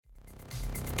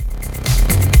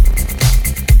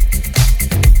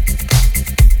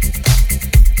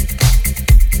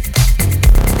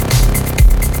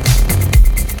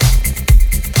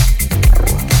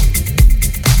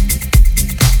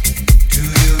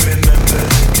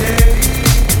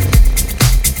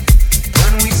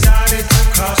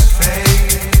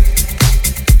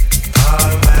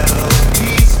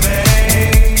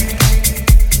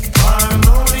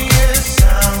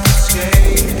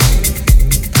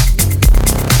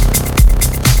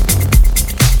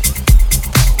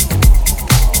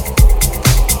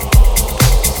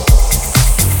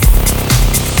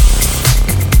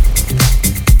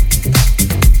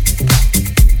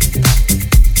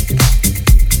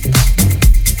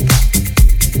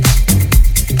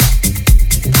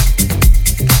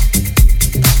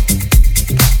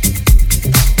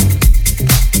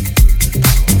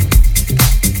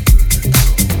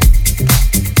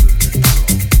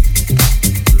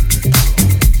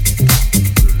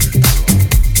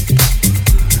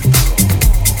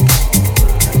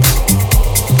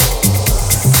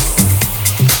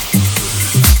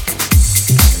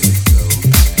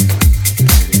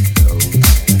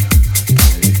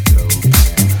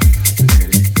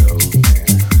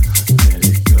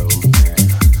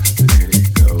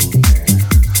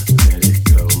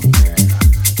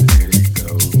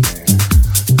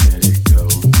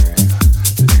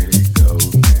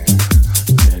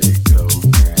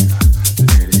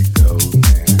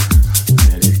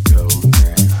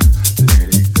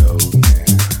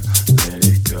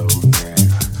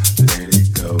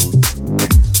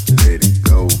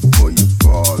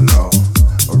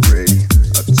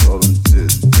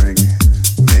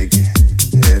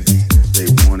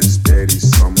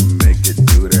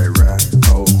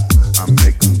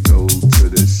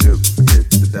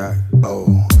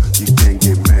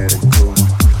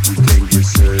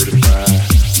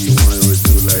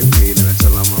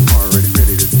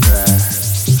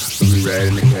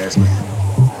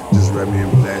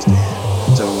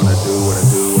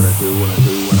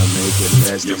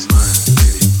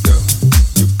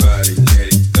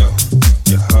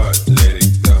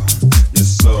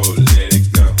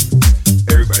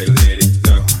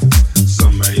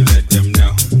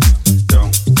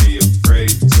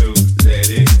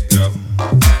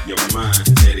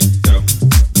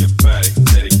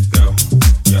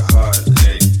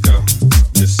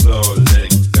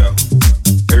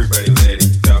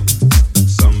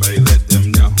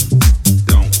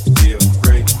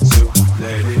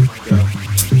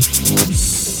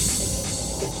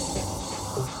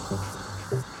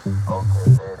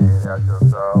got your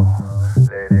soul.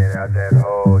 Laid it out that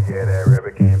hole, yeah, that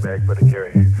rabbit came back for the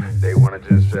carry. They wanna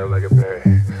just feel like a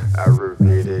berry. I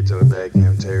repeat it till the back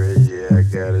him Terry, yeah, I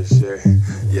gotta share.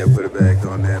 Yeah, put it back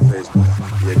on that Facebook.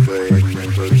 Yeah, go ahead and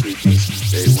bring both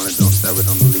teachers. They wanna don't stop it,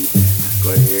 don't delete it.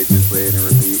 Go ahead, just play it and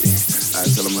repeat it. I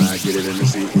tell them I get it in the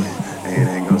seat. And it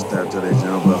ain't gonna stop till they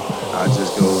jump up. I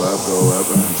just go up,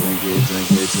 and drink it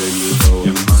till you go.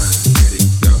 Your mind, let it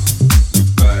go. Your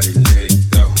body, let it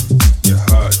go. Your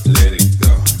heart, let it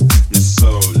go. Your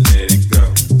soul, let it go.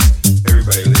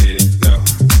 Everybody, let it go.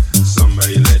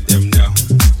 Somebody let them know.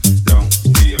 Don't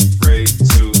be afraid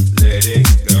to let it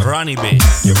go. RONY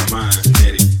bass. Your mind,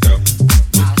 let it go.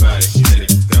 Your body, let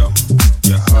it go.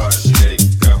 Your heart, let it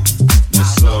go. Your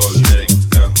soul, let it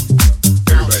go.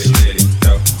 Everybody, let it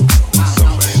go.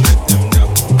 Somebody let them know.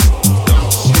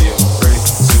 Don't be afraid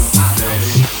to let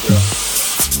it go.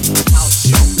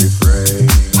 Don't be afraid.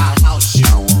 I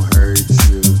won't hurt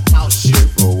you. Shit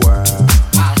for a while.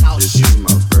 This is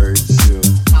my virtue.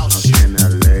 I'm in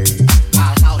LA.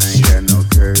 I ain't got no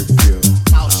curfew.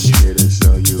 I'm here to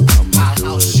show you I'ma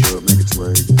do it, make it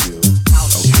twerk you.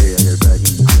 Okay, I get back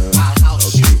in the club.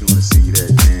 Okay, you wanna see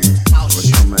that dance? I'ma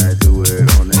show me how to do it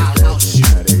on that back end.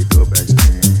 How they do it back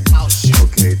stand.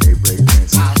 Okay, they break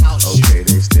dancing. Okay,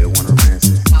 they still wanna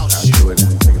rance it. I do it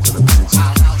and take it to the mansion.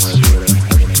 Wanna do it and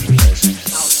have it in the fashion.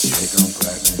 They gon'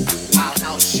 clap and do that.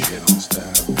 They don't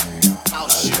stop, man. I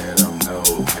let them know.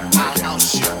 Camera down,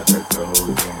 shot that go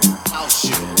down.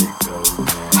 Let it go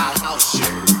down. Let it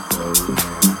go down.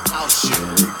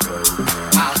 Let it go down. Let it go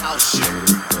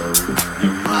down.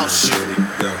 Your mind, let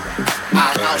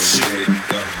it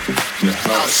go. Your body, let it go.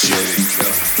 Your heart, let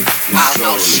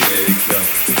it go. Your soul, let it go.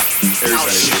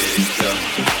 Everybody, let it go.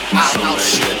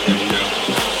 Somebody let them know.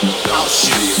 Don't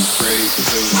be afraid to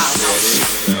let it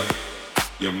go.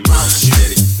 Your mind,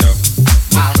 let it go. Your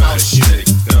body, let it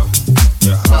go.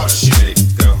 Your heart, let it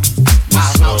go. Your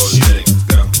soul, let it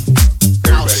go.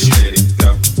 Everybody, let it go.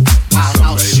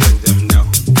 Somebody let them know.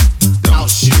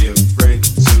 Don't be afraid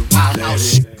to let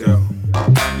it go.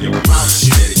 Your mind, let it go. Your body,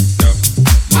 let it go.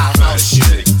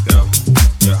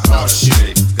 Your heart, let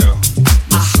it go. Your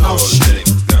soul, let it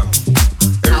go.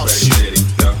 Everybody, let it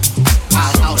go.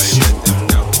 Somebody let them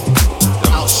know.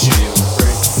 Don't be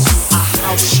afraid to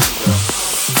let it go.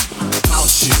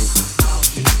 House you, I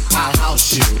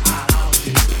house you, I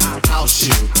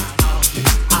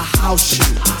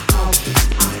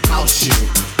house you,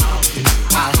 I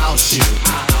house you, house you, I house you,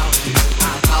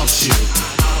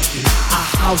 I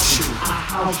house you, I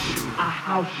house you, I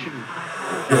house you.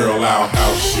 Girl, I'll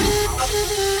house you.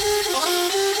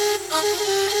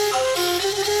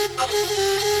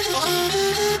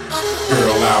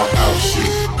 Girl, I'll house you.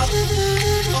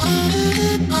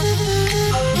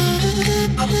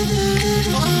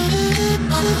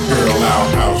 Girl, I'll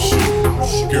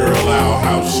house you. Girl, I'll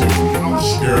house you.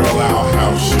 Girl, I'll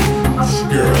house you.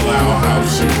 Girl, I'll house you. Girl, I'll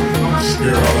house you.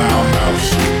 Girl, I'll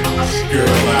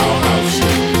house you.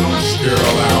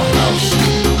 Girl, I'll house you.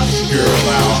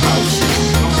 Girl, I'll house you.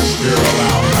 Girl,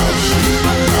 I'll house you.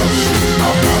 House you.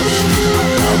 I'll house you.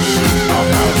 House you. I'll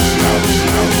house you. House you. House you.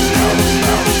 House you.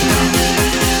 House you.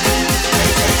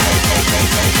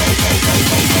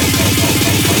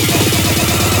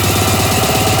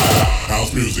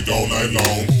 House music all night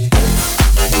long.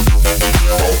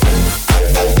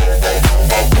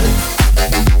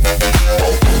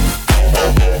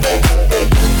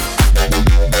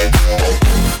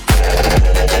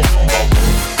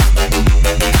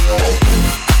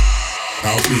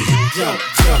 House music. Jump,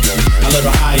 jump, a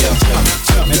little higher, jump,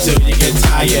 jump until you get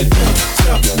tired. Jump,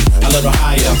 jump, a little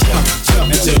higher, jump,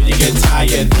 jump until you get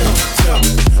tired. Jump, jump,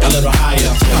 a little higher,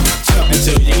 jump, jump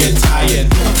until you get tired.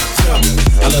 Jump, jump,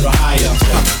 a little higher,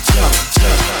 jump, jump,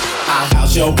 jump. I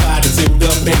house your body to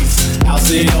the base. I'll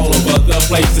sit all over the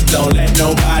place, so don't let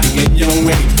nobody get your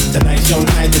way. Tonight's your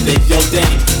night, today's your day.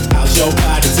 House your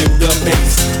body to the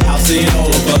base. I'll sit all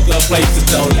over the place, so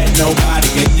don't let nobody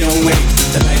get your way.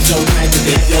 Tonight's your night,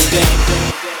 today's your day.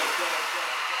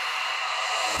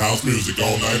 House music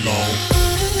all night long.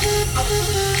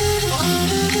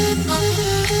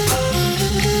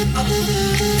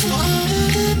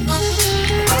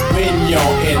 When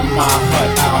you're in my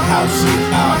hut, I'll house you,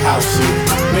 I'll house you.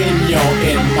 When you're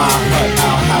in my hut,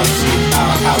 I'll house you,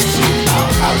 I'll house you,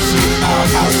 I'll house you, I'll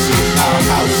house you, I'll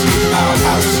house you, I'll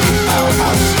house you, I'll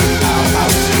house you, I'll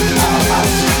house you, I'll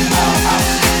house you, I'll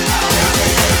house you.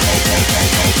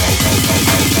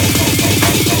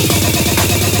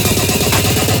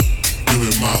 You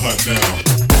in my hut now.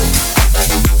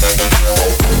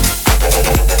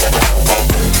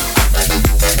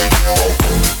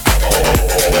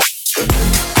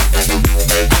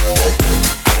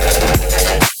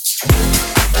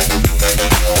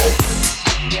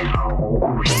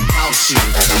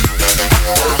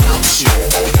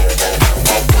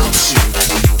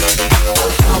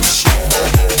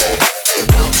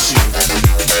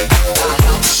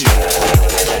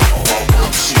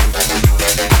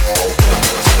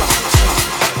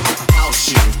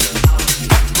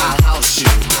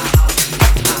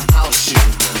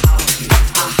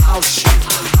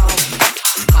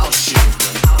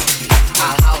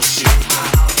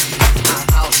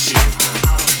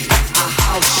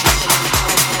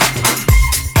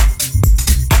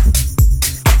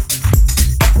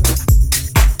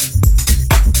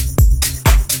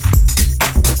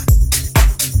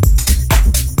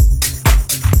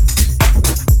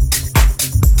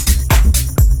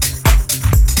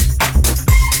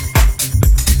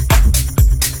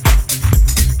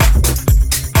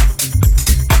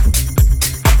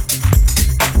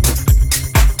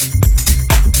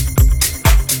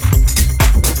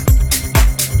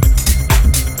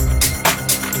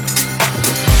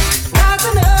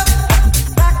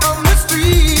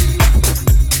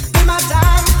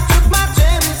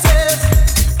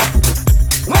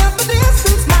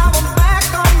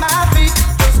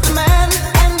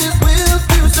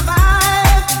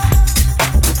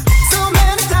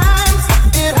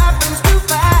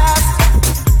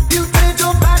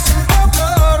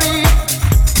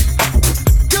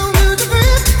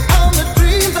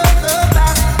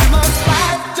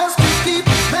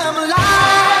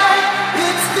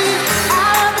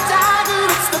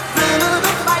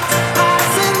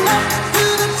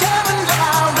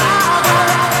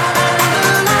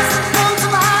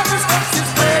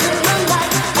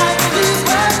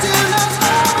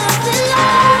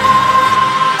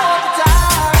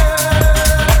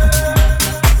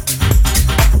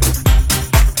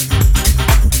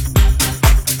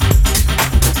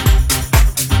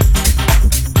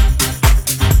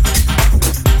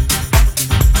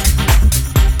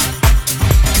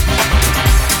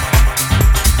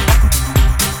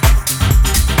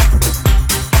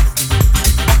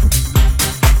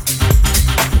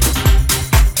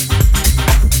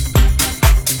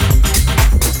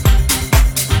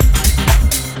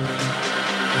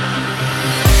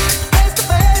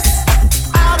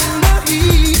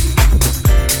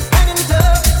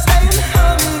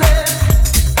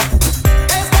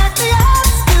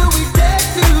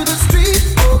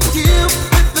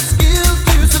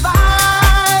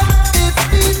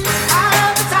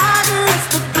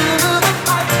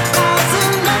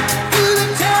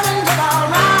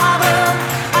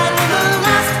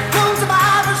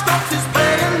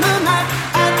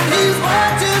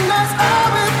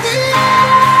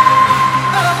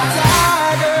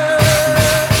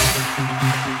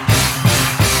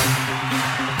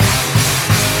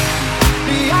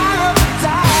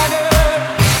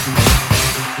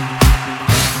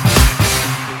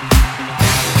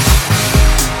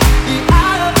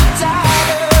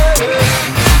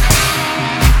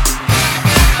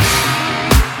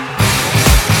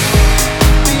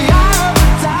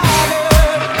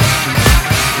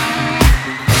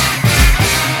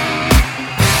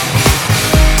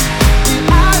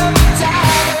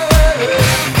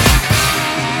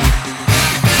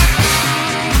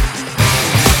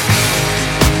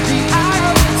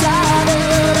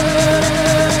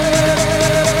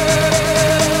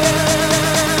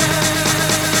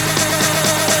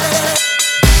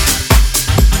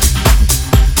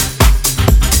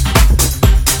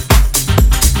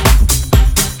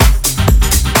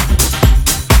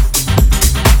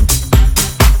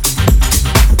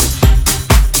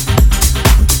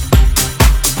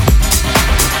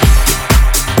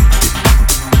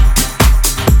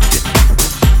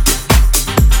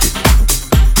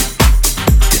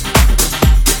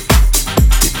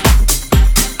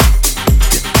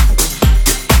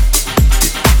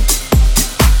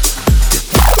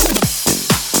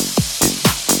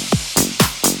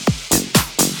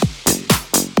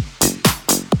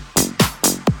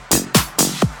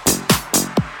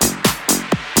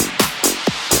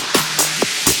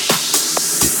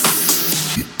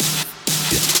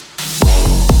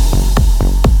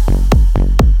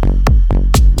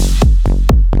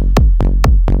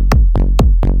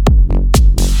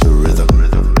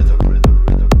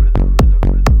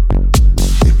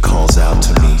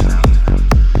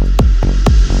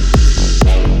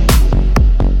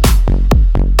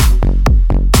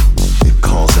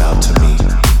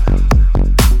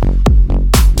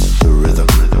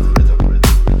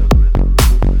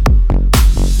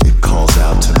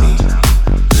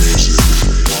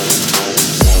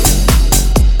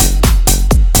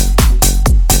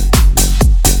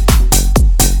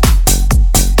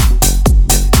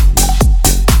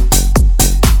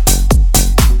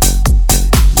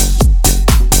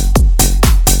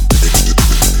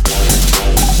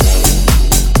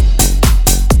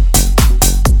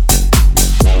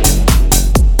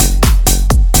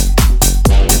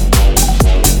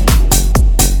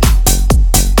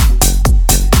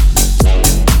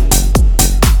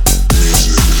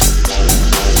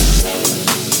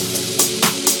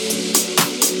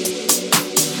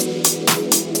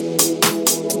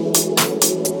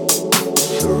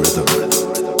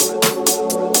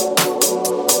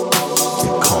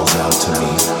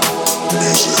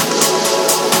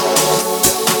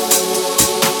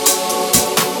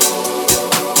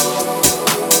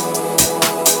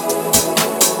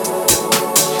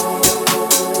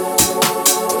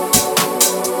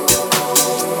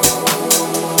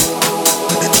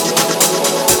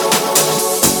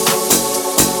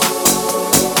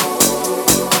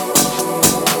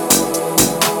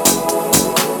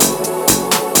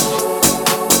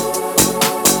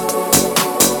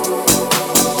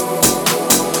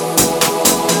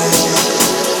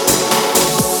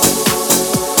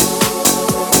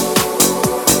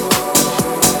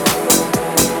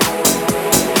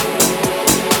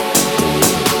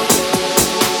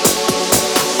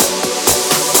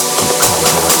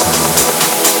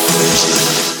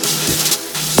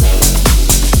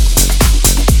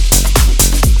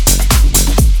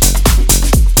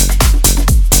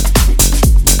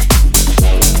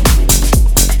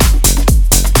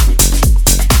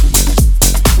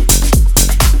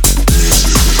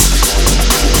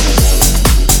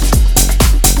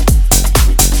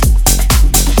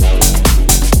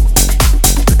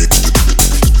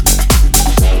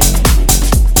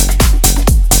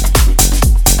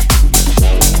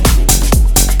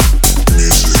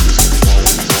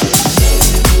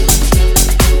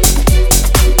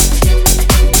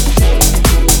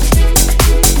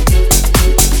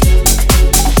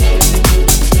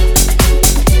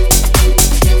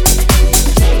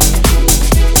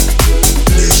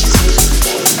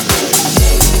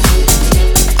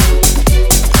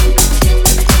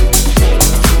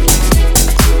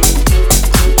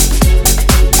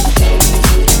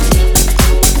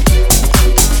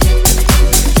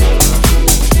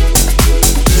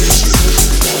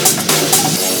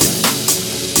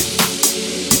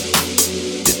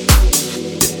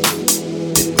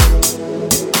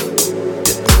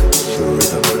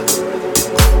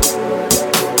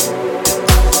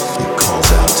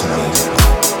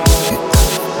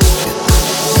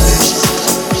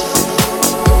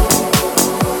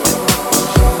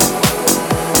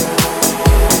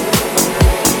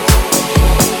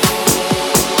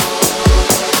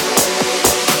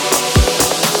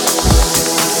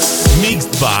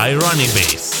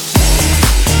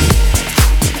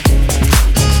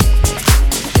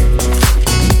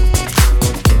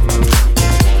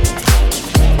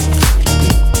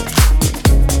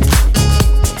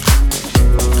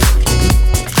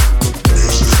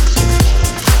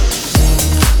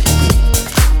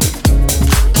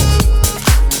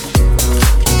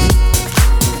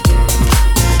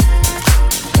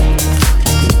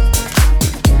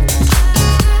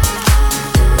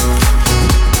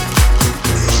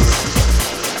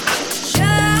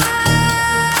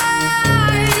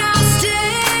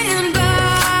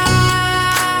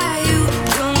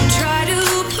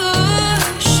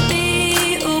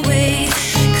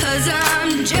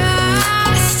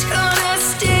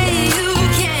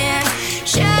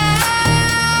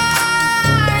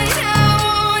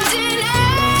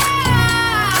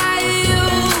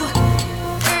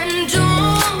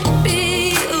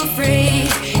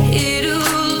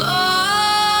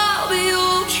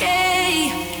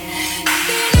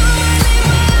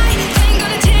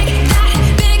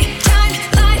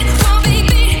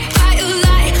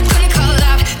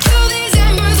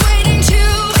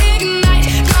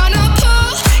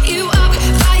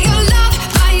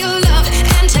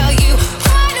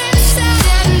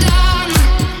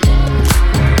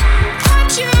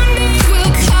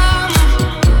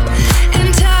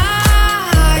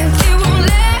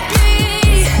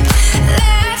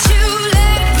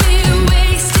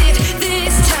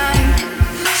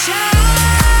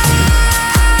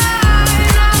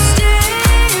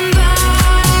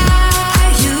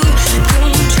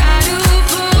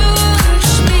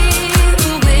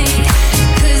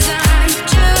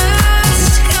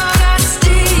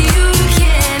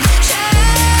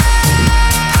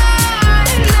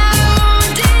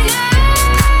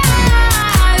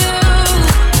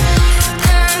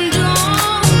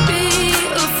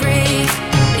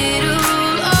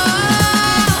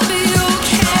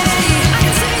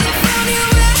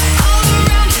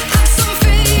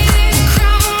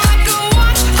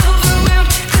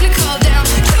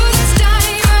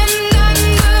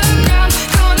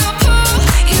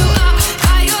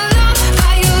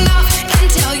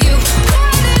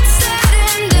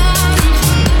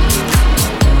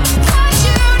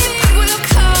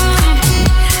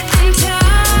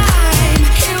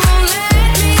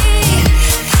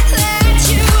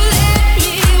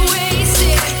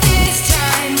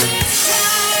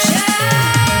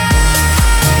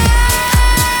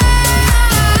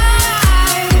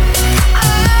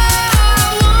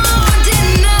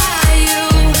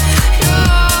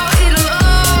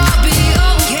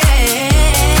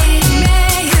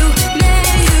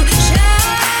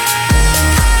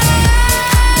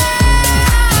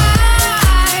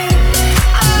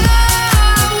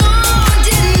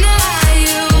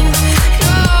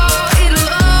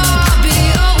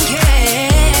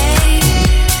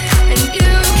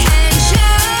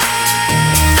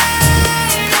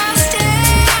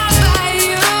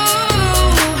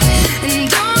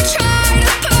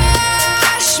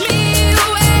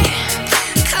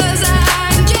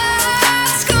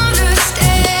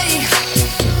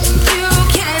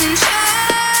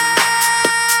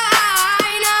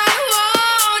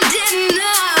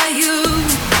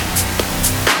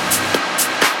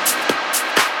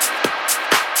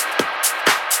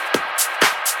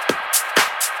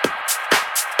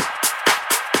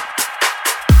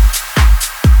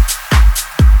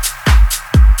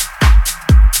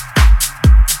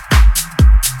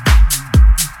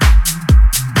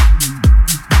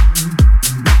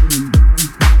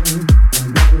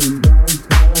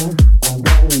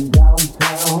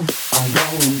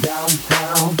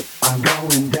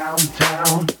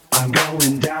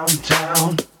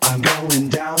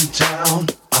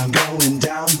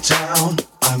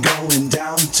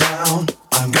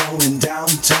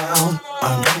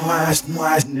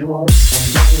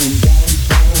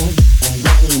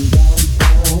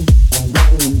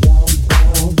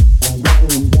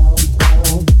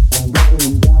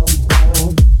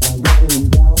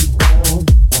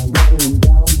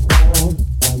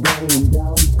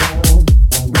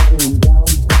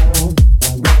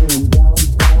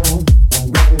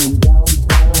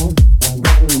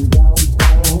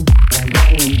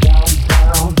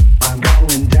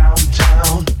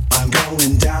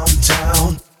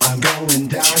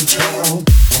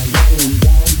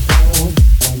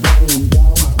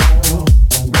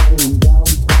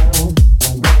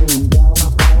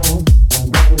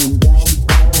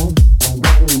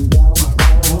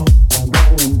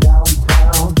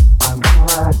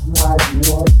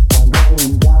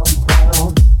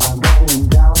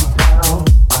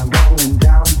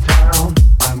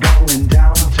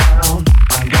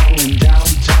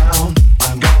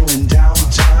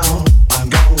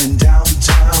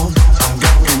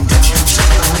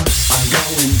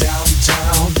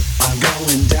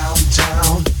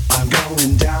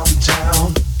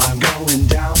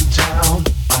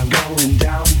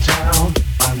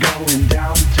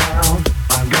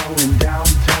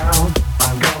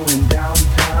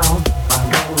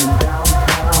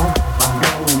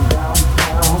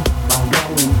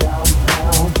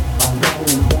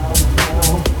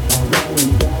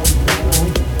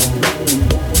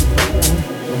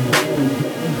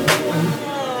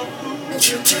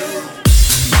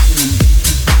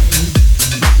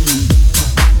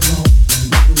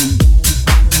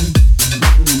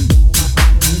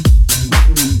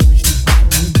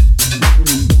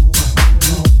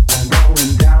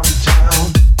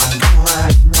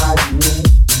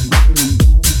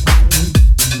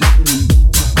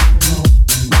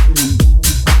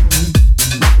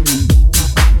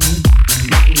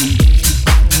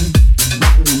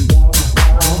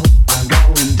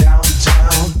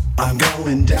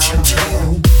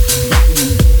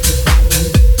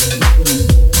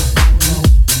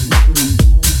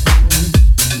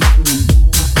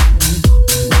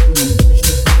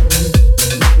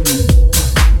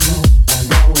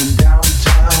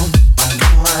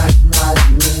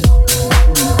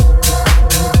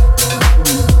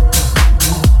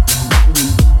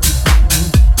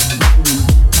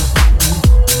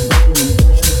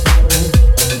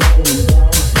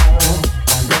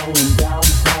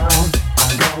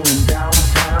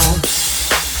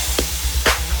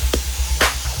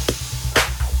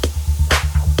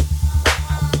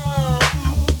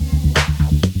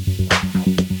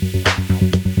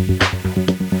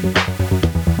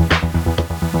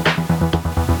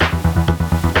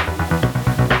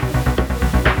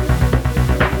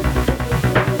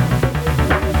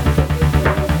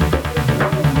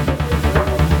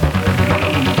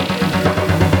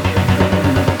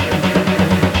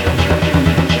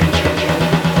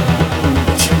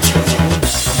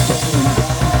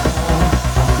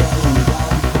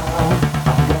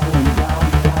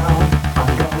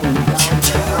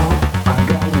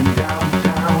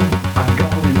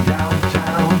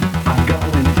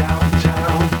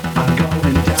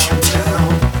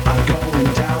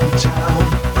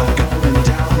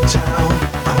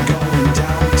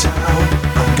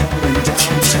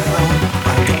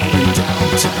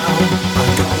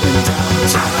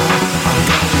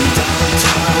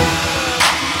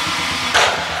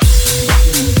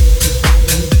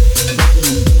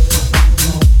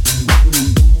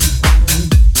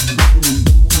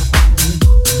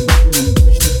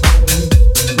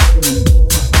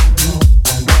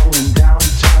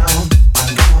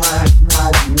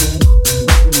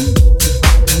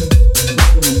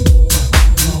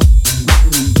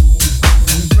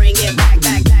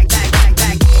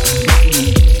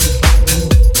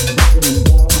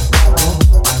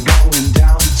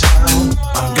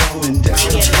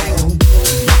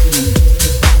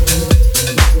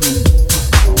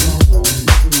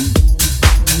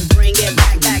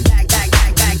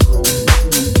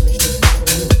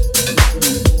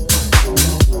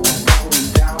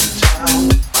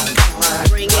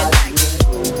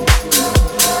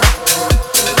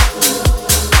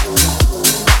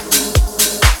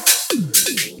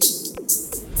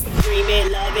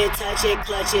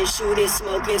 clutch it, shoot it,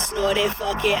 smoke it, snort it,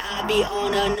 fuck it, I be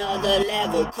on another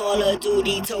level. Call of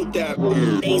Duty, tote that.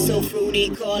 Ain't so fruity,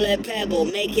 call it pebble,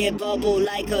 make it bubble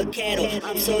like a kettle.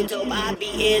 I'm so dope, I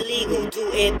be illegal,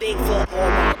 do it big for all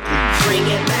my people. Bring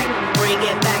it back, bring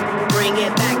it back, bring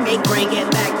it back, make bring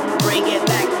it back, bring it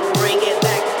back, bring it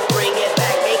back, bring it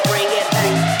back, make bring it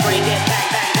back, bring it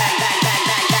back,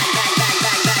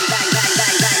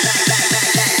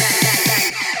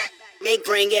 make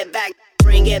bring it back,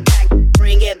 bring it back,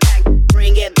 bring it back,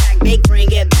 bring it back, make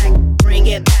bring it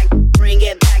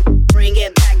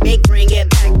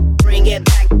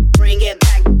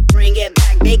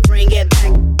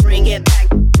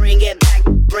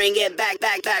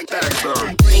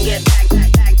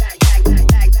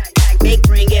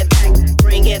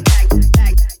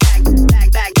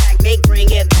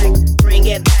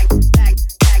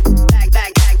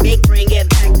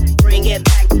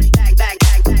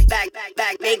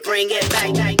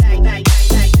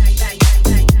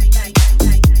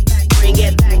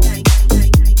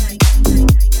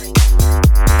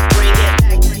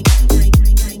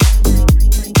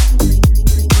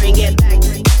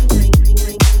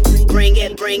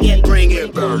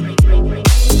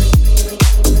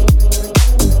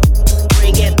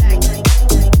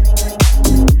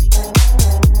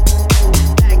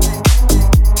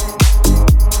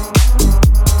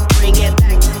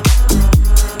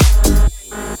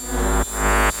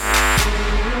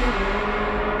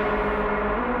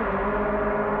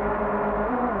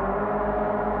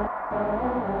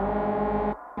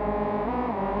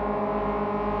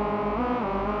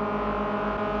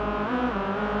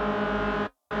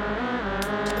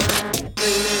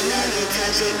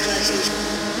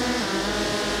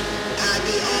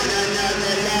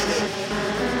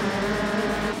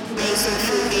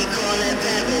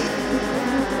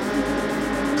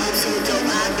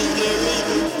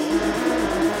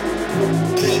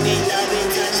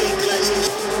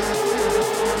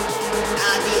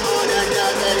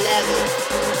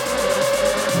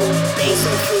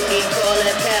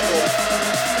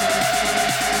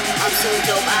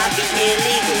dope, I be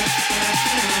illegal.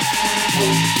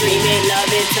 Dreaming,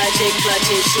 loving, touching,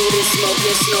 clutching, shooting,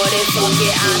 smoking, snorting, fuck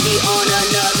it, I be on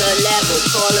another level.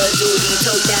 Call of Duty,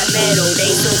 tote that metal. They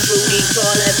so fruity,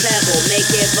 call it pebble. Make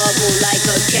it bubble like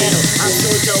a kettle. I'm so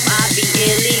dope, I be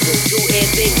illegal. Do it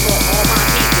big for all my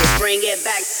people. Bring it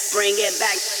back, bring it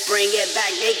back, bring it back.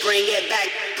 They bring it back,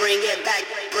 bring it back,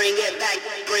 bring it back,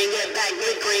 bring it back.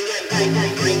 They bring it back, bring it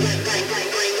back, bring it back, bring it back,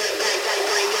 bring it back,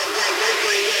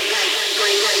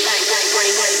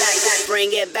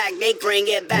 bring it back, bring it back, bring it back. They bring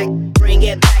it back, bring it back, bring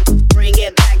it back, bring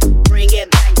it back. They bring it back, bring it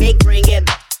back, bring it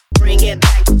back, bring it back. They bring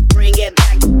it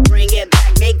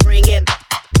back, bring it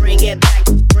back, bring it back,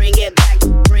 bring it back.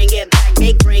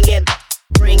 They bring it back,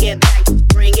 bring it back, bring it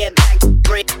back,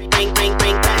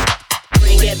 bring back,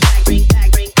 bring it back, bring back, bring back,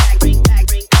 bring back, bring back.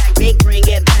 They bring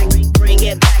it back, bring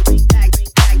it back, bring back,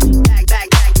 back, back.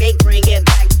 They bring it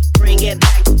back, bring it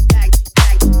back, back,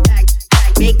 back.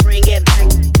 They bring it back,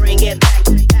 bring it back,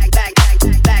 back,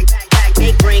 back.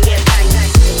 They bring it back.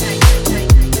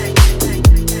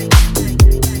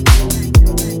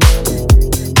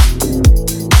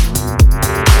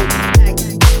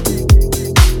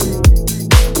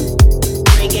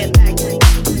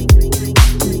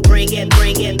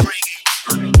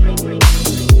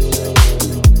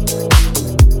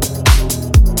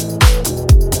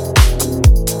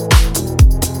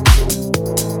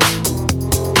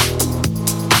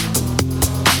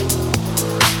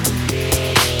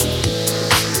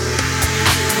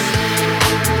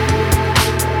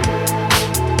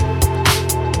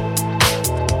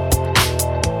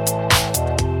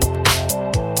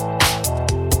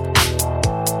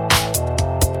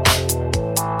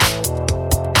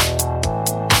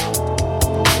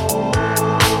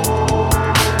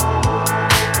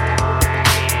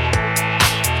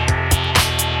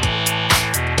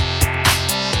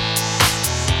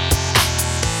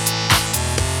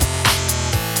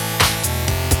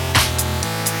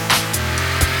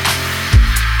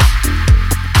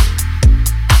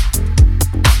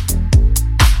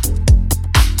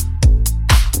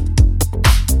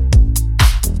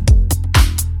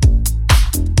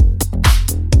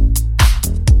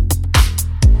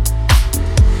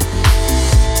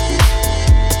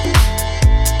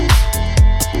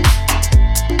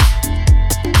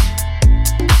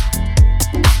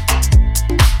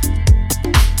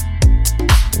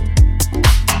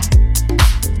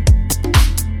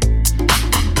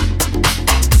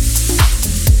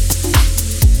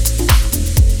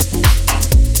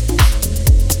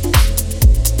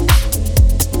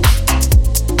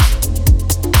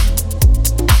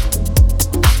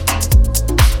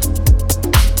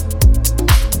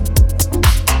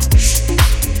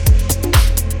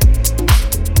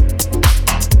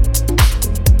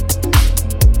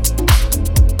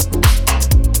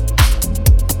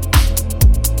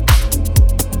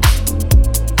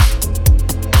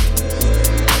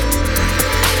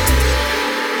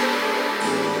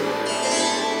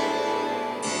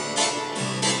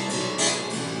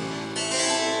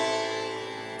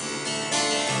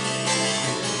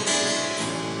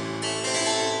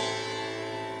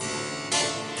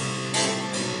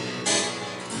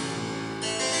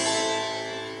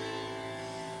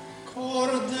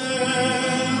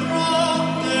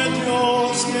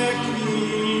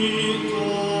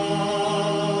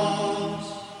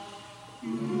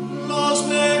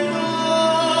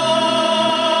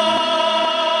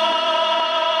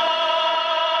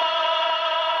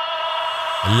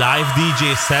 Live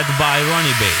DJ set by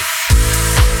RONY Bass.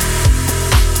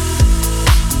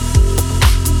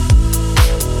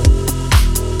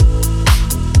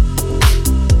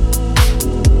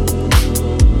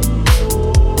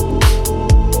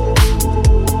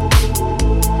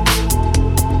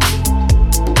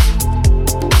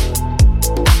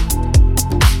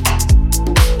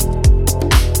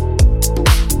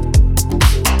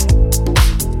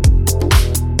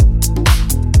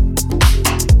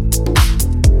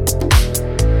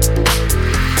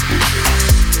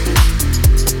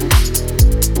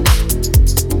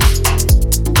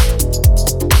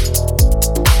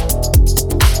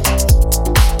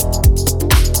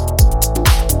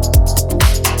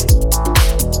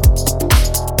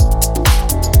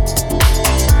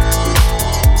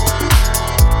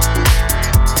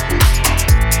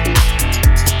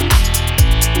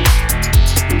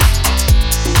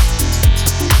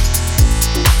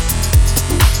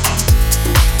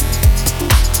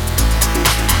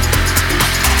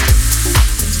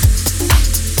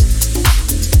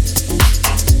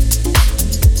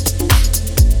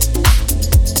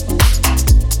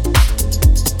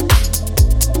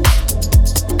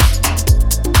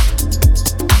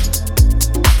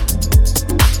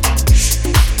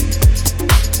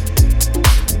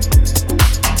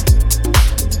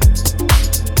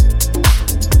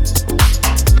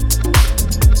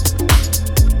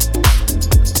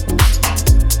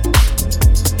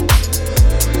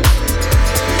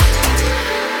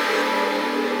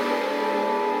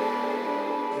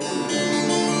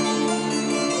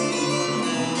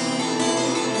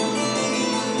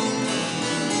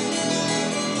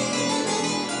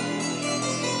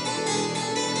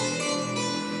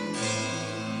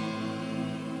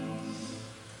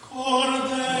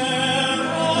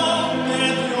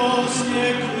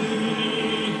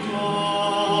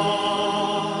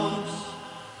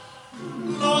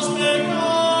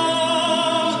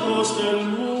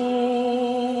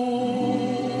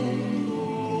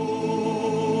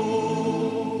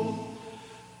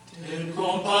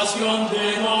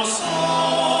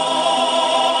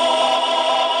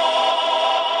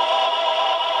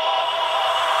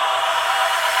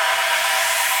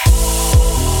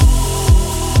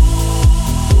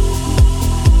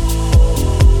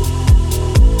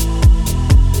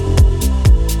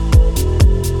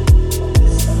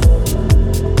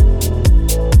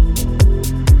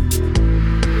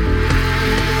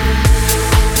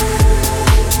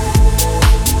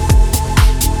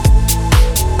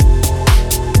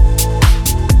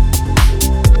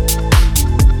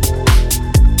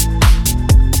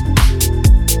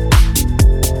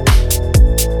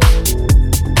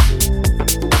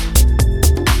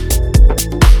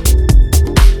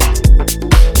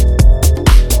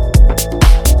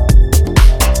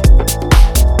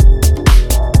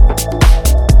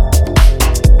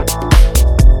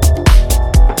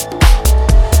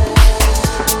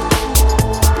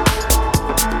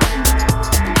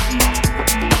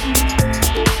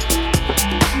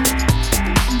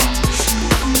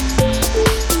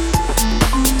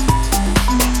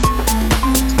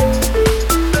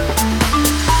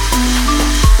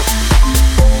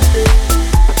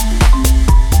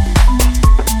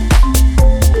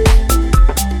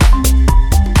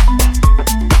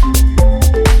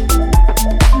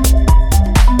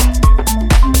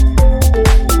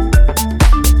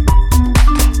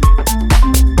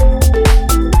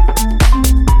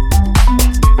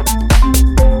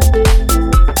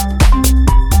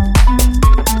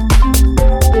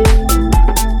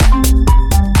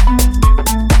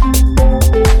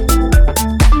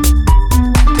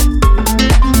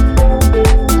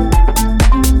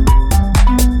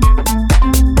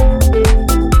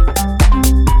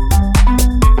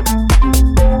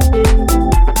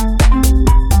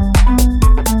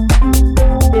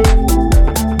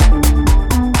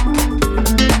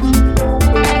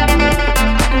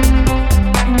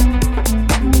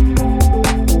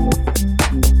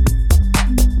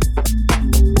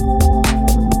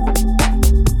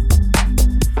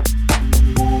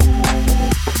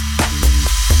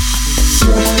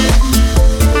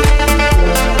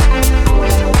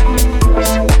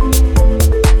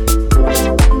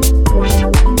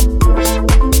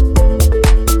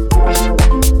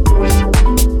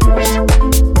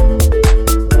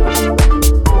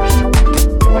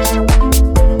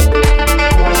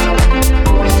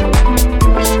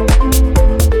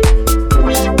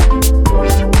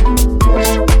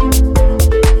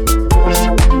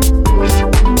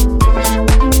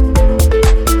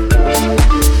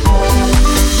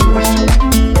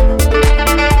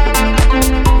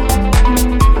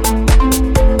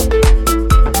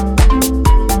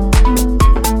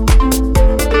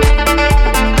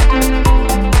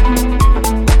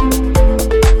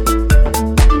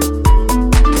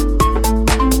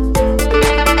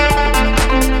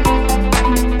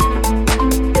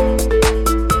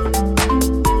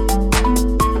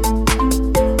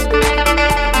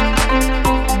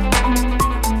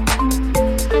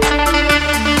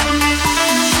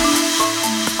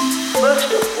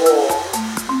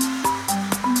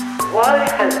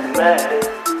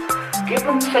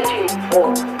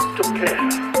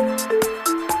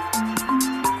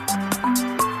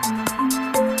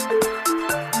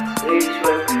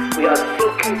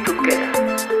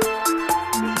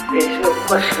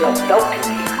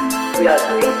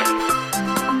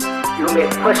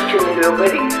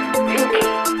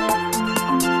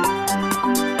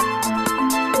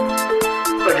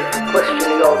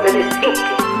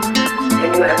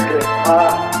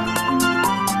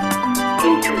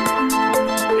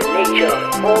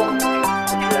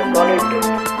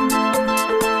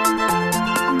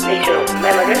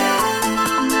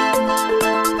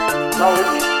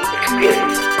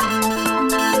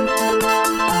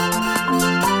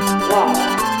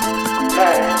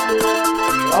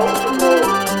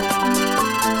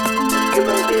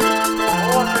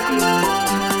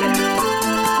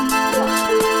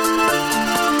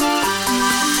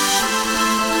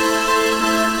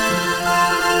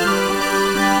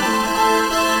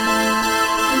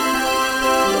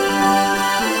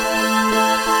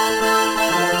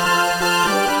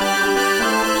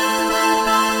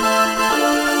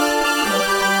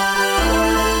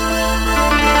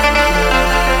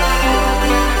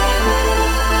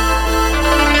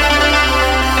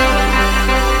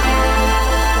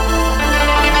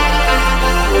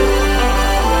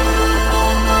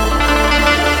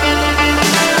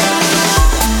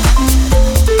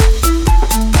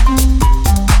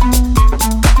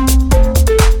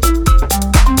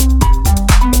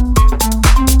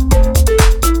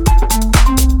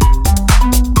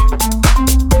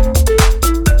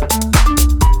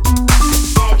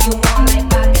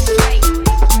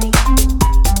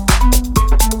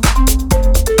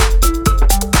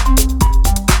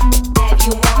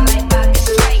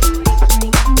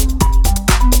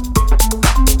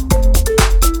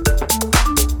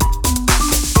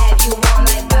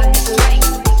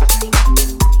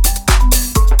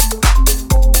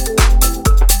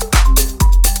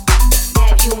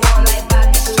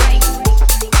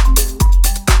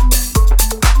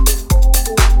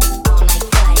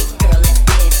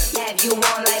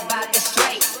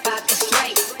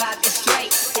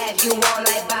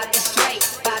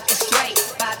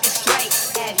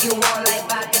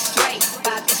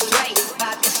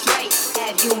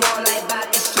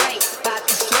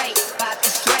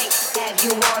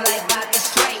 on like vodka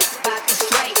straight, vodka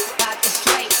straight, vodka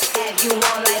straight. Have you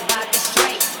on like vodka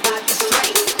straight, vodka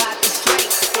straight, vodka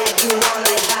straight. Have you on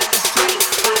like vodka straight,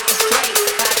 vodka straight,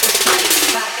 vodka straight,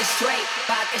 vodka straight,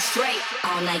 vodka straight.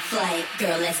 All night flight,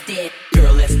 girl, let's dip.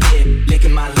 Girl, let's dip,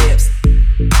 licking my lips.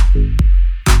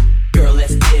 Girl,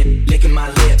 let's dip, licking my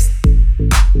lips.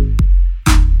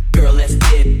 Girl, let's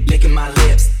dip, licking my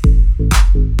lips.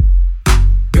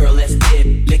 Girl, let's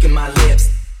dip, licking my lips.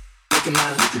 Licking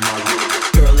my lips.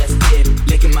 Girl, let's dip,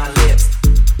 licking my lips.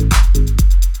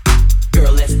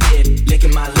 Girl, let's dip,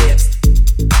 licking my lips.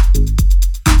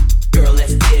 Girl,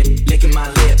 let's dip, licking my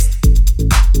lips.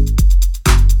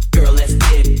 Girl, let's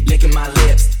dip, licking my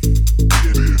lips.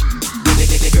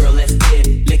 Girl, let's dip,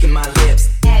 licking my lips.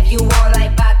 Have you on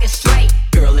like vodka straight?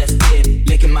 Girl, let's dip,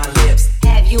 licking my lips.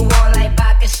 Have you on like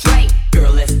vodka straight?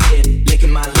 Girl, let's dip,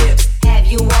 licking my lips. Have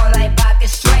you on like vodka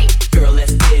straight? Girl,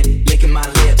 let's dip, licking my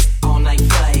lips. All night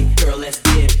flight. Girl, let's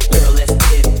dip,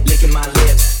 licking my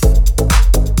lips.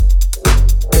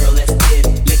 Girl, let's dip,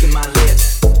 licking my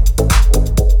lips.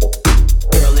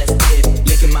 Girl, let's dip,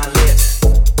 licking my lips.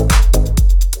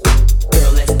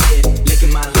 Girl, let's dip,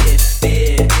 licking my lips.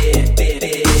 Dip, dip, dip,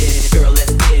 dip. Girl,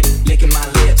 let's dip, licking my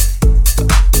lips.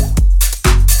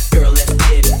 Girl, let's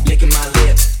dip, licking my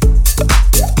lips.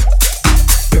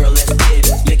 Girl, let's dip,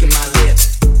 licking my lips.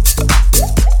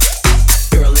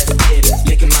 Girl, let's dip,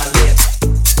 licking my lips.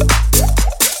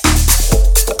 Have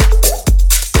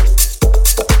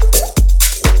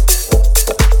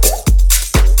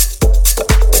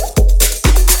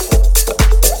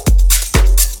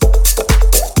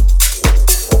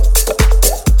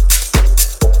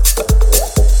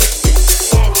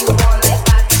you on like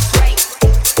vodka straight?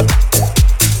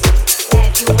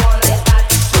 Have you on like vodka straight? Have you on like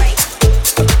vodka straight?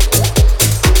 Vodka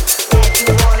straight, vodka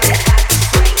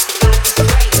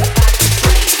straight,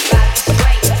 vodka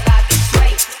straight, vodka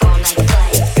straight. All night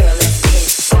flight, girl, let's dip.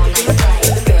 All night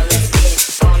flight, girl, let's dip.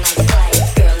 All night flight,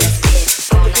 girl, let's dip.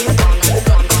 All night, all night,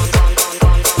 gone, gone, gone,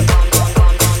 gone, gone, gone, gone, gone,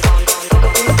 gone, gone,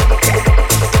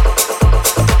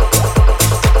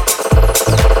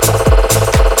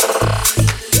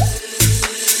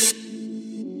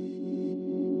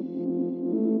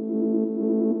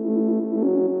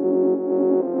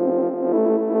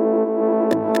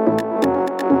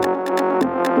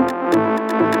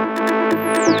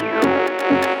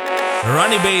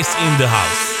 Ronny Bass in the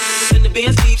house. In the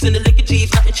Benz Jeeps and the liquor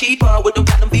Jeeps, nothing cheaper with them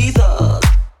platinum visas.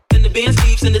 In the Benz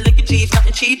Jeeps and the liquor Jeeps,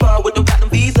 nothing cheaper with them platinum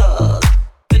visas.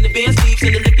 In the Benz Jeeps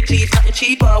and the liquor Jeeps, nothing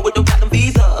cheaper with them platinum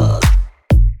visas.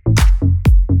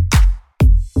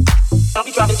 I'll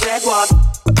be driving Jaguars.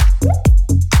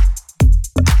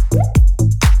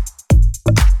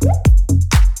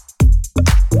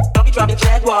 I'll be driving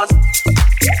Jaguars.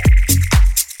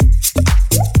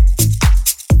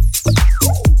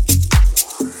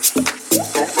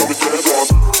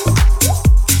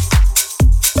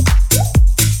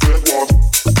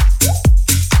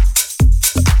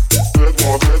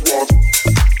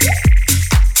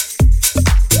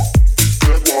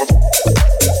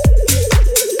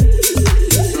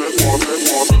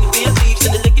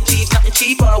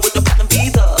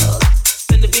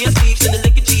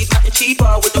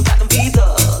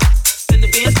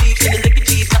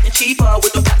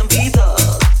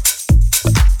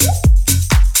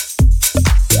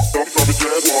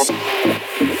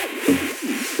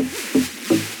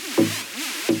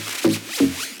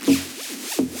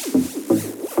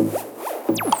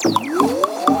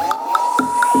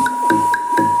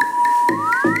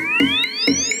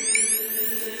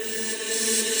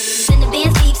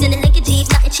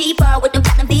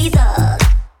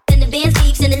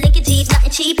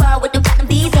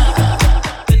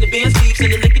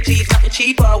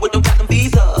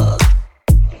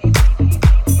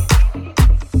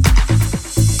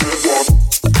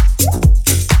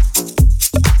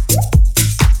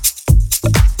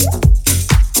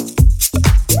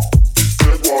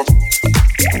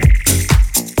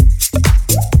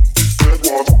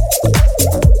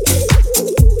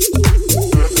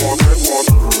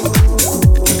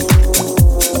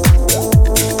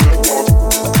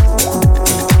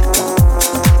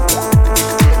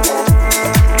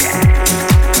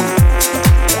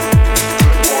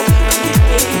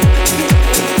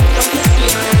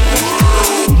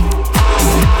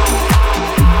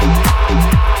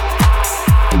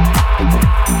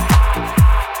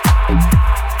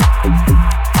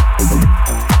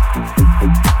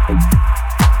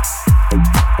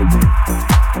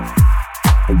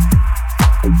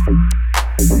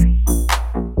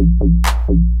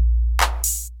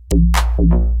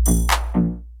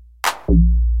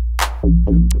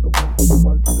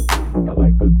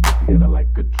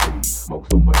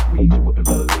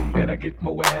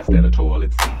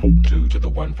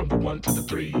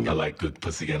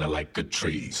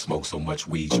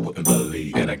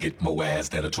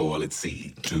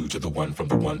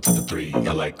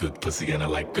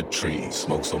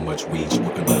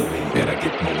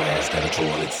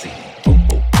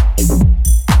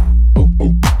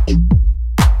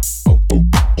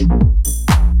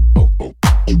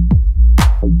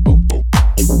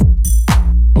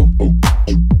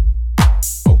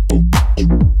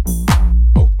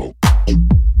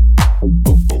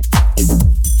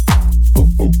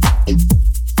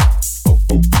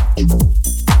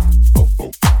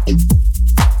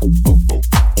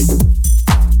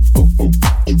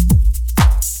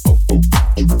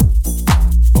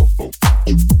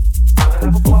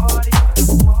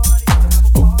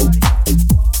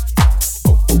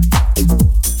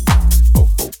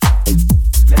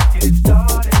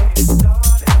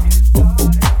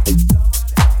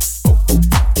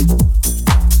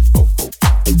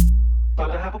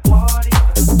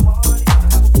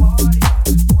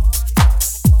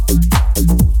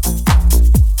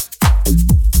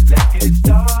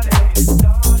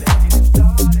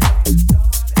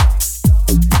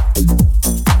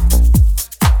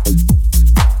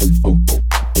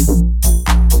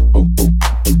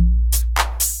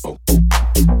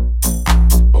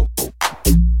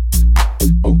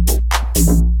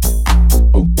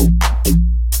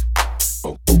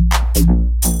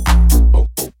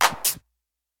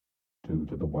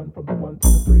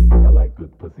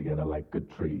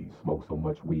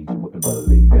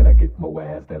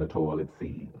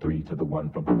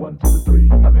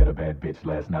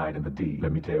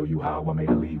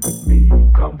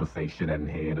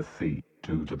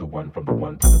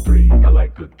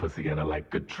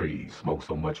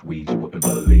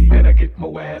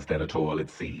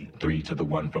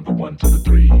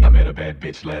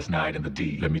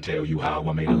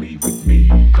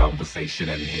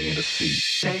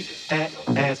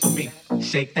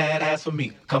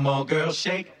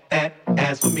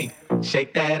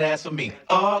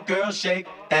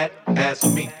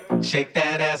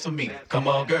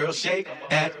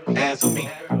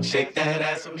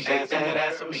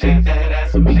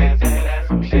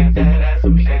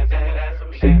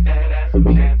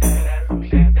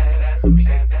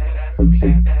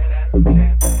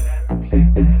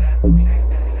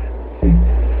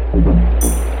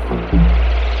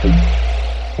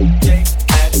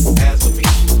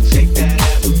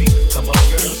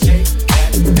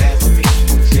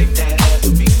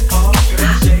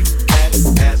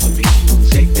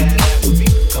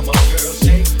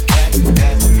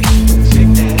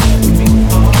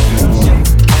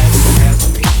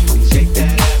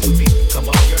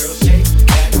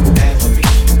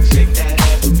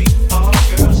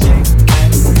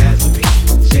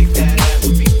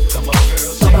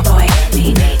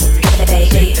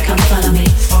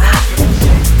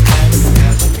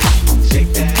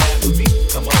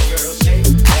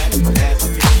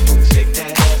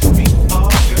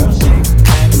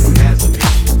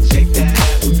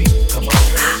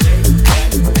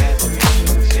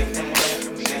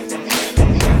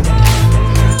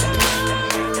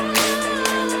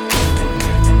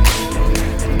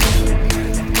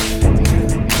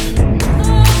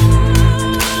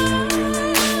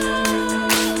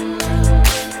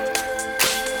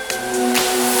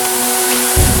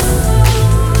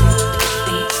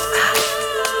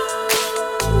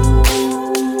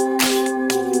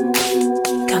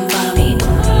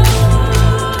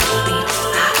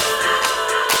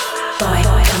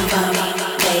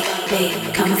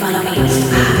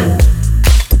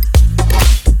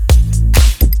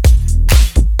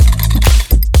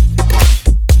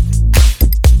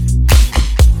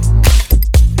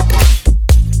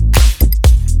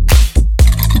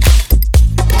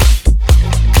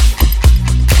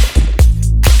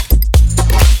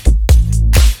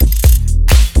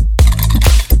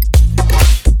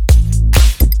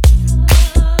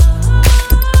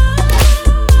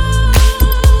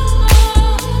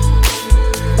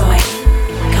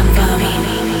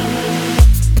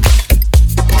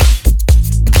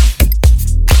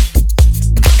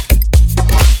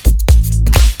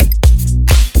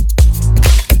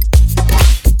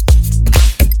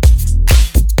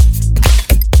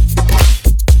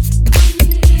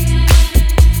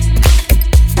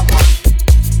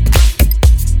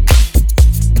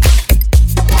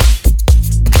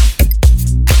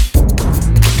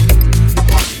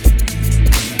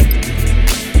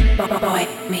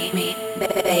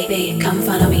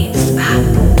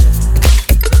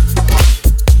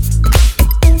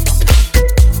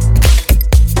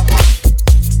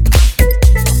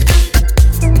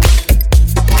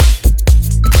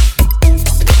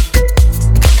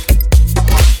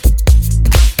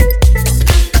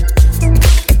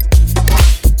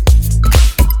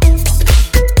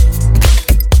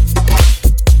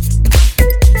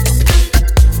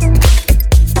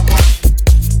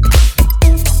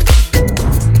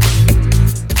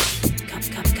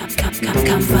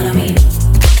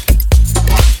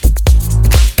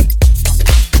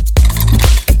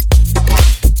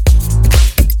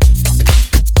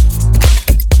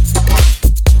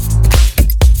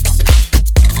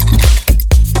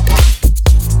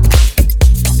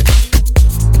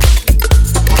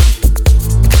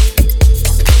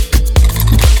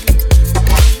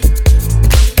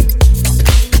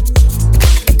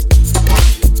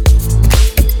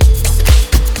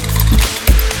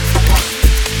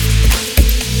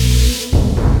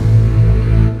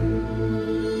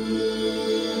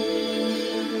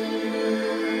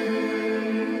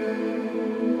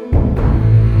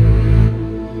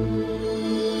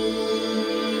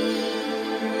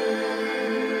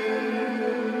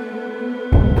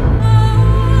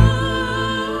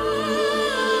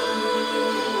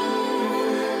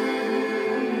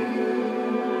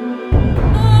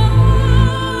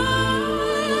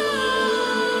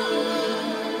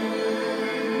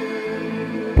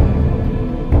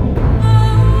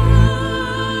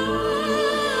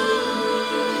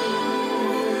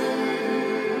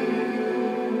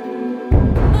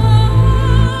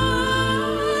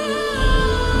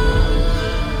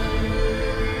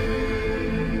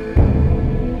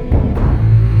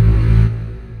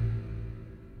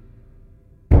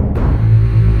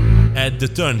 the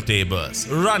turntables,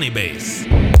 RONY Bass.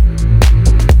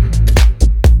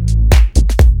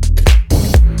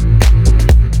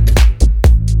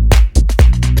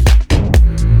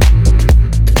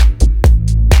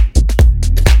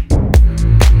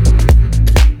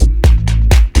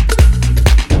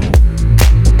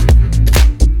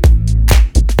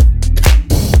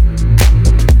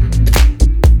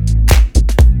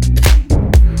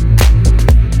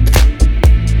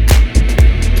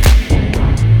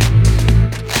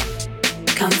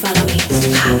 Come follow me.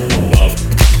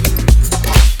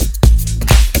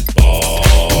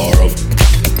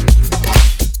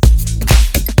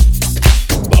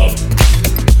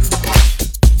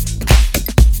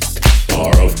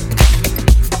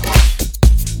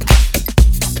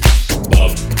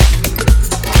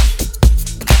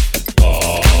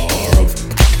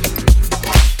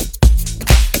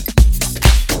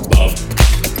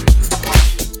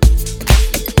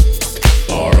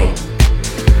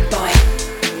 Boy,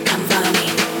 come follow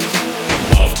me.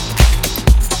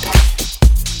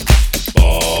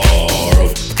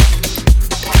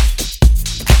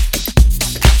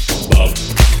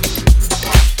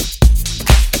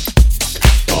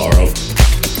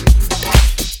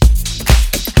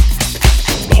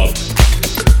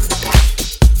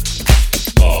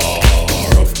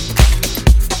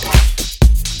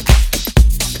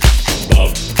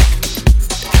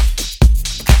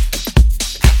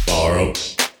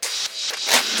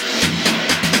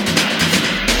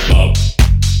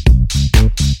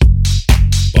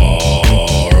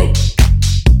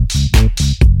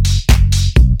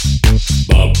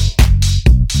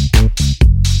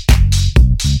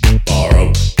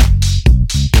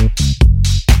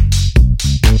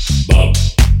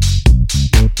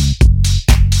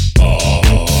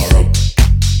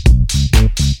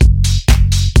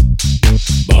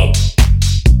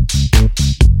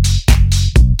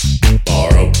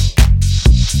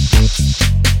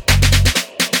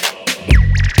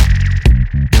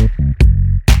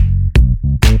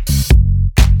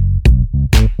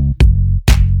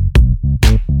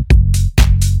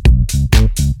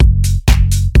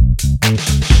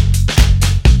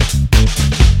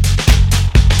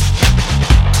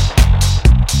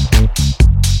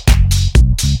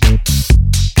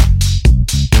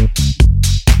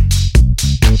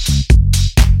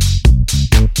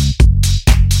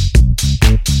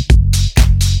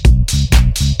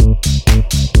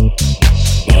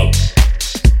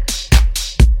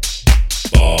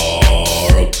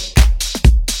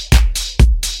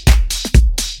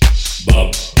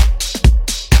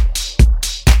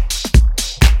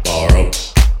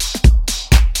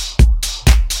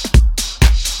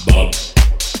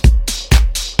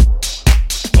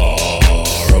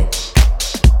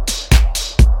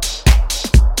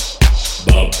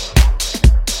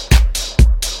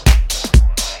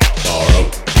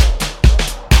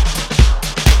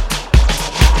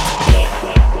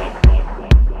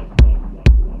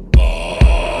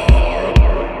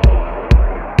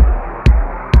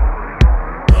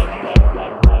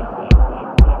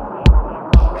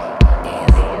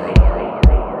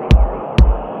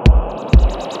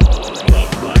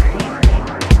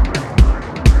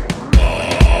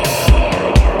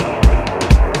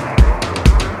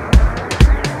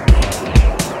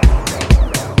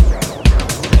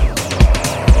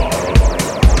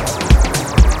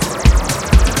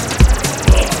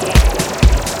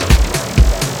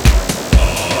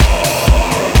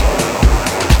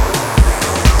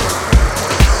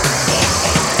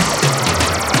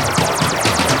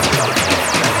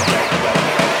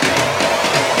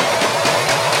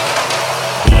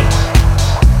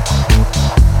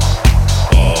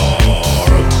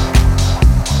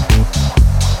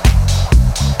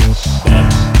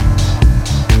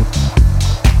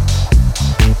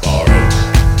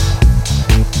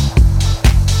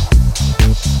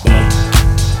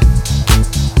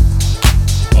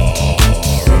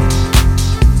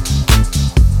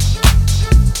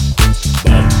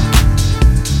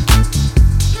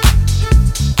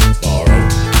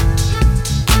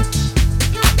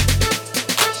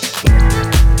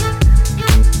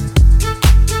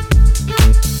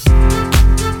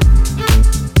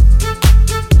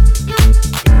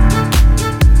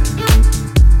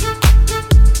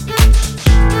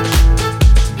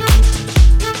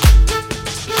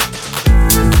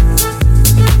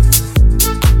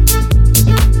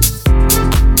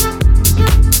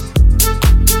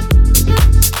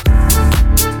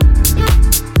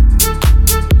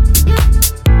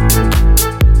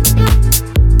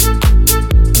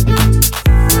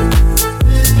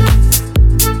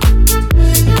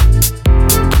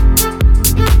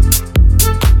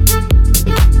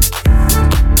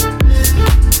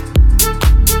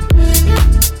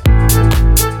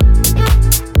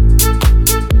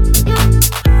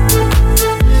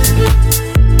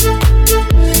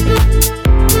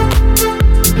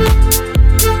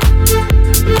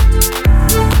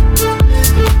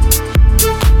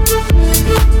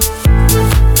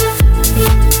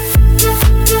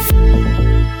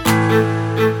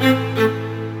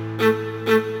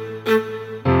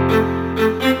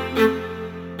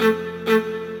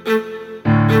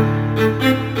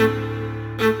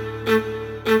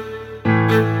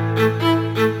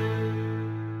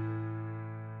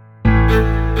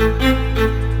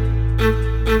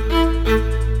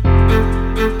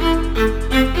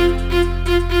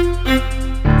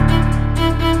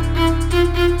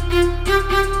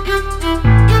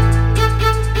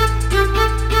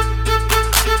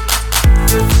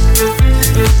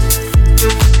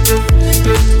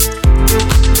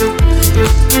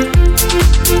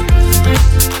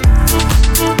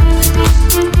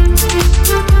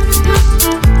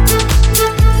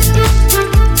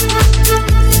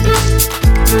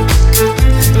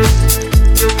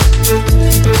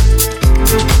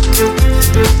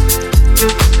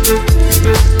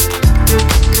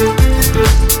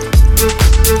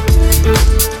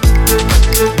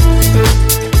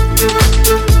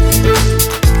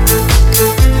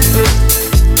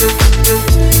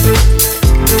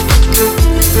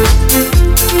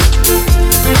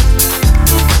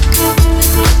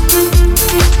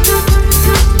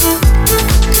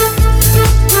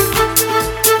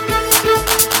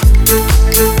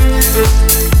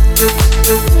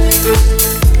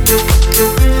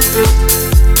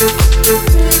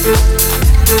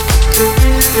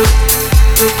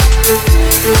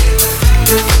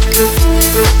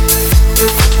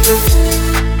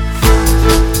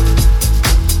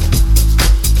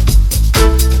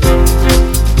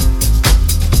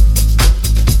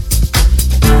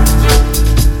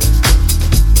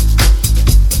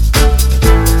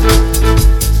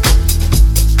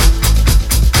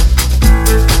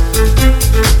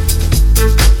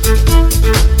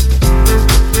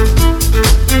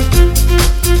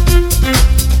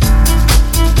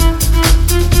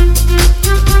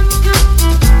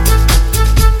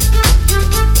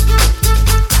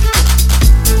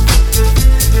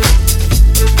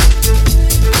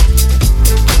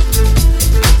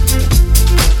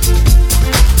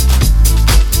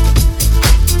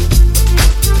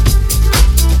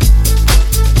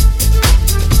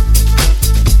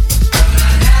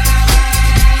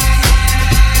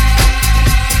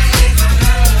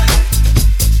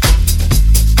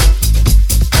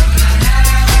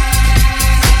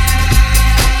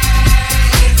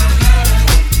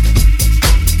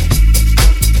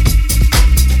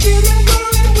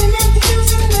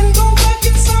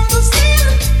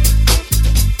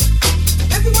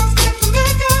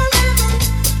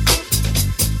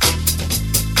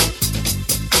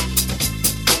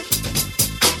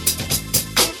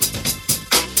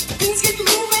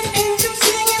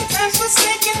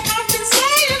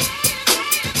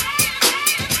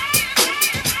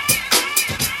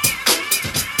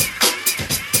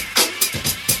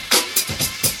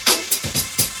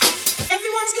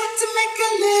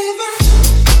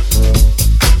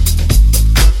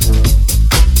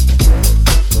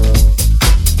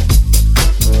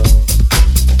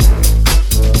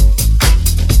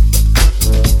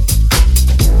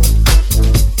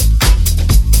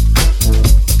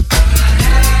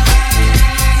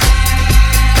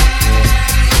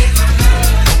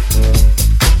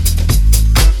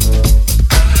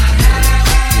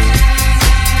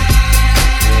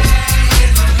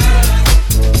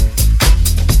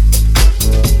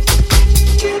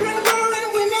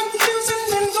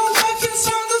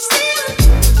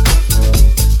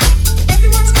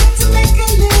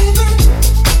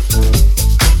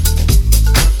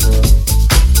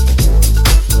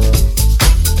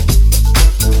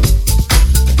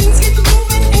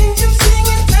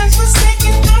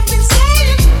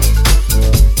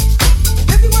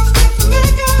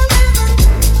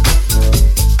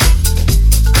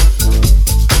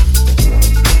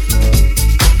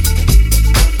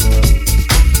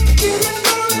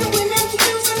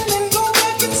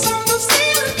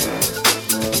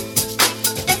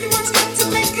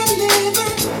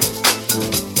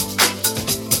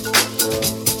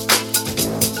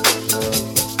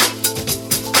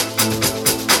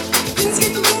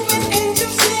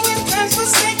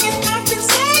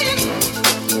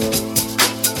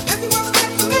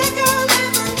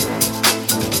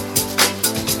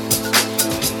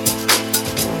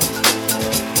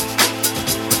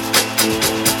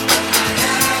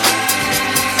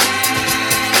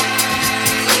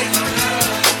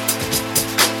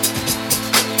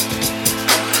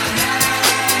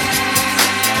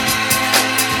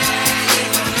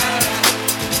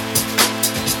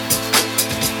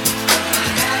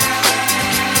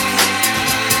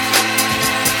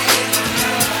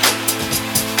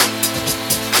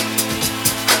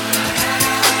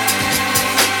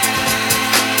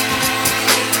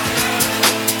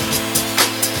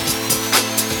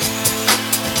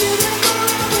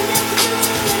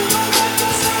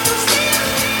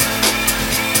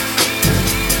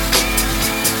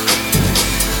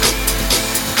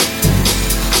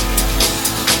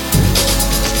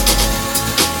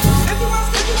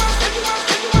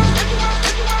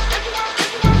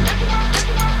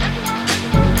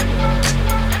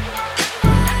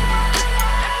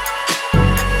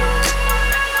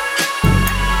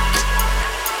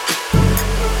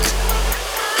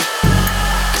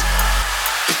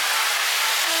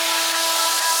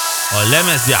 A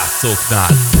lemezjátszóknál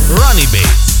RONY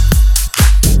Bass.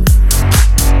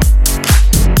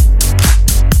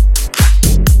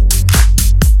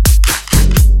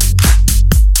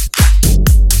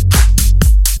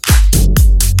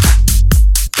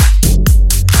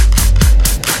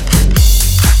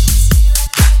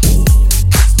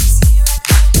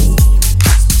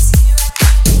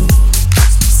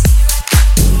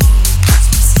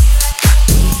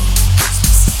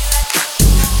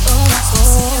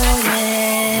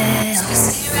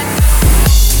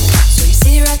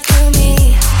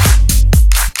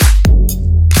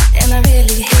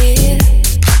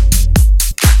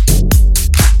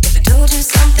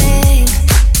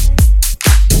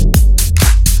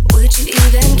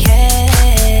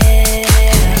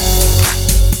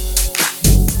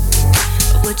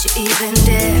 you even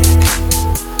dare?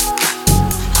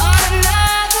 On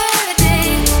another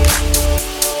day,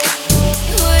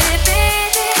 would it be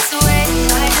this way?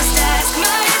 I just ask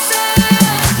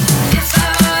myself if I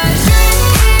was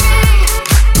dreaming,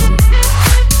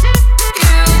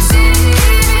 you would see me,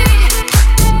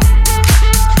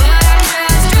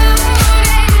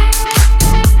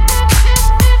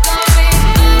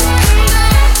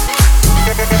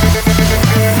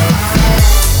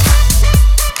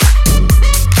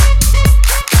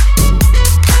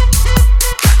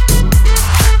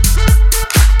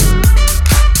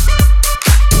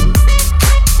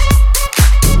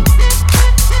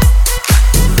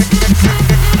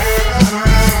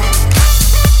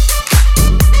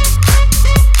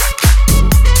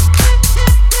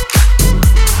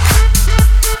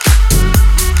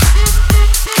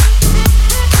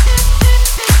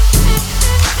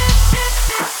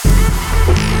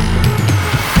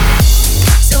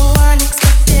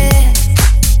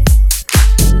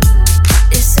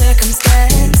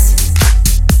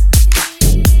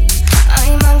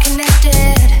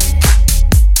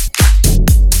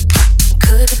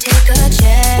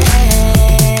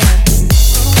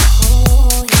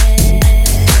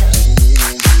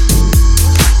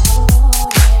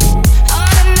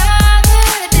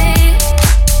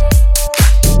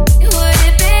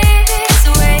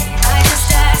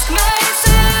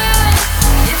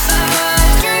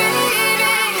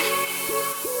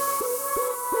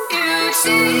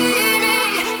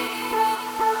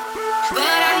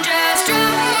 but I'm just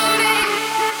drowning,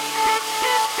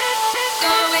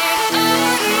 going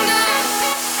under.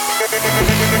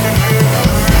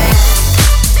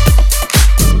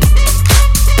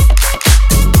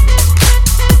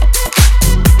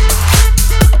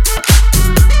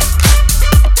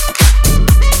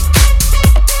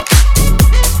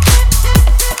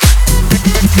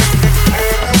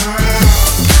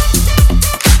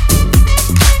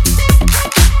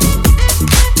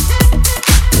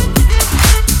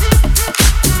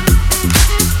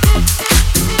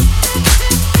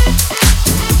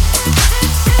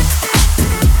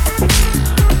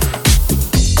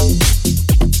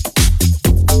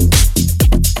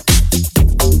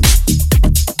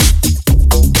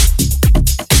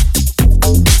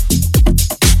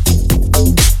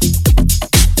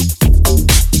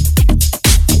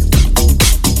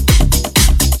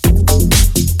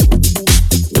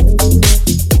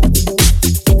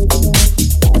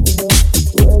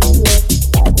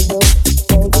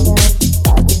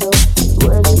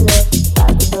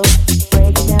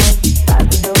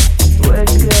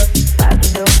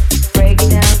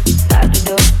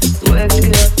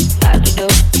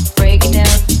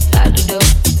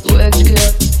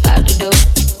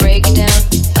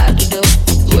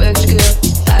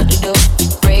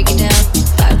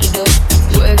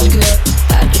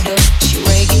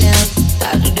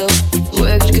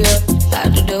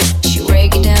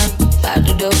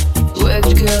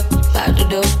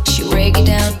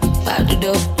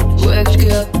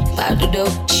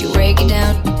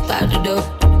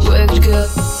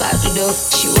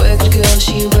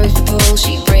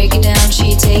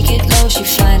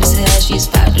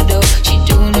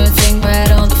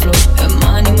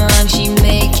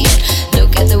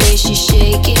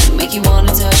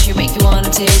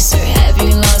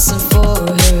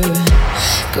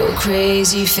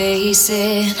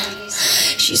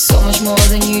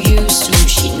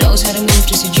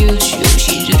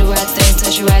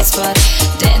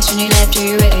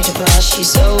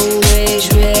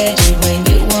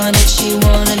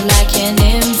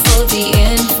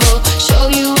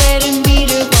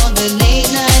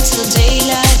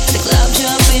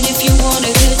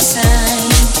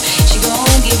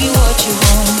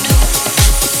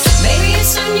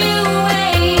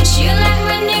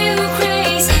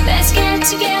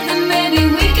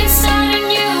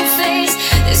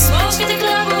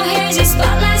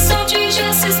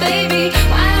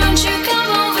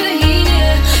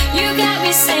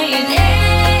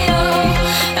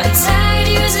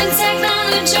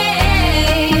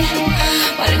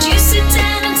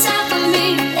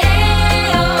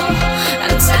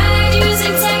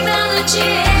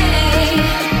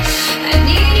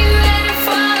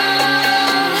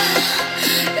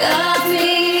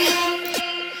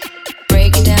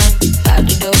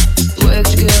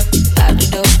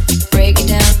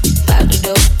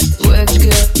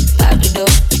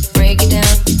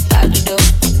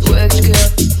 Works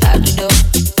good,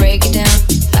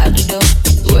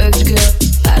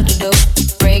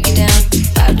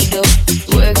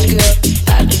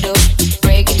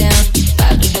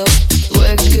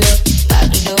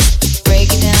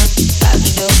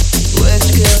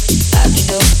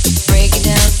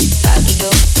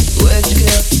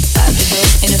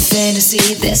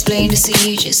 It's plain to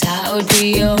see just how it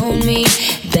be on me.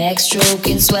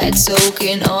 Backstroking, sweat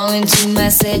soaking all into my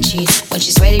set sheet. When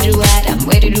she's ready to ride, I'm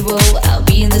ready to roll. I'll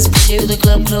be in this bitch till the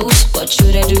club close. What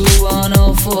should I do on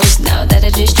all fours now that I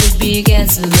just should be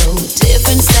against the load?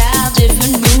 Different style,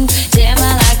 different move. Damn,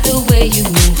 I like the way you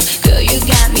move.